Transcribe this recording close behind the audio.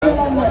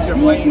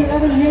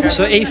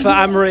So Aoife,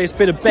 Anne-Marie, it's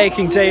been a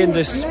baking day in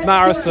this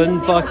marathon,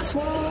 but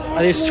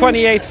it's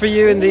 28th for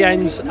you in the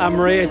end,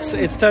 Anne-Marie. It's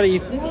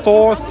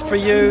 34th for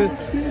you,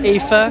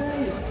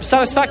 Aoife.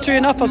 Satisfactory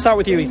enough? I'll start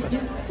with you, Aoife.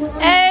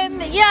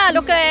 Yeah,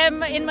 look,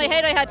 in my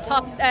head I had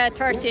top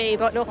 30,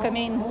 but look, I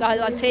mean,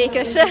 I'll take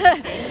it.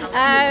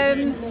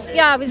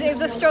 Yeah, it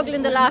was a struggle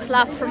in the last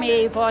lap for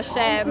me, but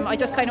I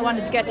just kind of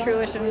wanted to get through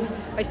it and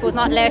I suppose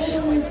not let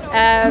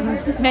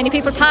many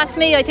people pass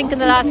me. I think in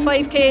the last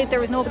 5k there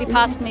was nobody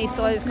past me,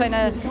 so I was kind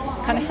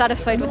of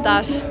satisfied with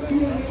that.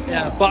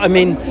 Yeah, but I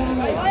mean,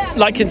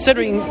 like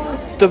considering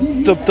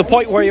the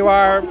point where you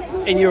are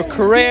in your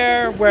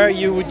career, where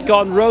you'd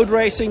gone road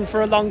racing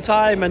for a long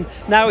time, and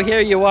now here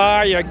you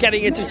are, you're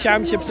getting into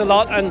championships a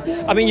lot, and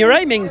I mean you're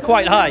aiming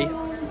quite high.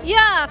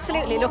 Yeah,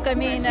 absolutely. Look, I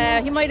mean,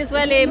 you might as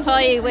well aim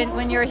high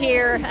when you're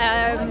here.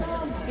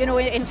 You know,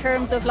 in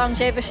terms of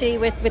longevity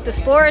with the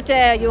sport,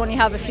 you only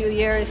have a few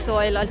years, so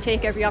I'll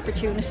take every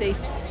opportunity.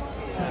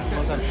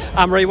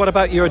 Anne-Marie, what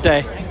about your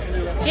day?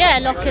 Yeah,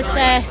 look,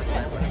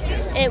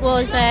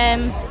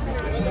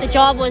 the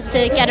job was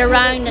to get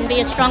around and be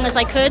as strong as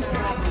I could.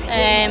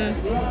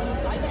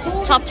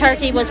 Top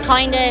 30 was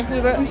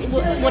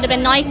would have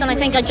been nice, and I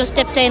think I just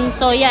dipped in,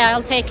 so yeah,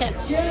 I'll take it.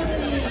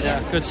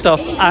 Yeah, good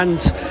stuff. And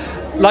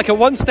like at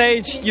one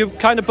stage you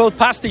kind of both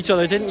passed each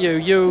other, didn't you?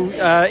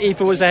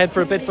 Aoife was ahead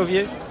for a bit of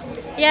you.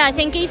 Yeah, I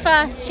think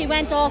Aoife, she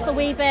went off a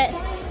wee bit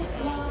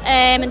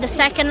in the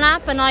second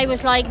lap, and I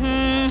was like,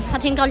 I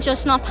think I'll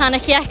just not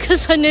panic yet,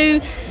 because I knew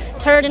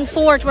third and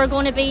fourth were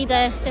going to be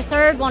the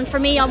third one for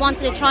me. I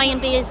wanted to try and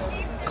be as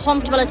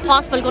comfortable as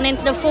possible going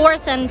into the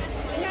fourth, and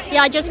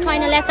yeah, I just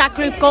kind of let that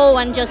group go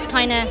and just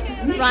kind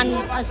of ran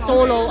as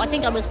solo. I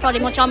think I was pretty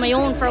much on my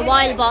own for a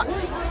while, but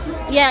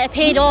yeah, it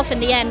paid off in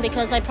the end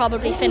because I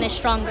probably finished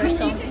stronger.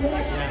 So.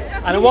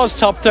 And it was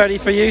top 30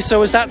 for you, so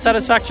was that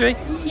satisfactory?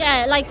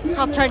 Yeah, like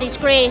top 30 is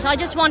great. I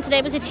just wanted,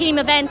 it was a team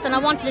event, and I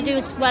wanted to do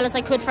as well as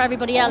I could for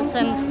everybody else,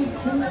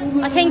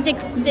 and I think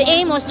the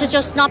aim was to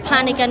just not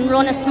panic and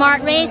run a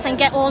smart race and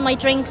get all my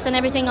drinks and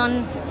everything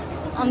on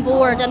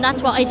board, and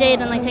that's what I did,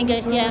 and I think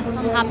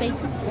I'm happy.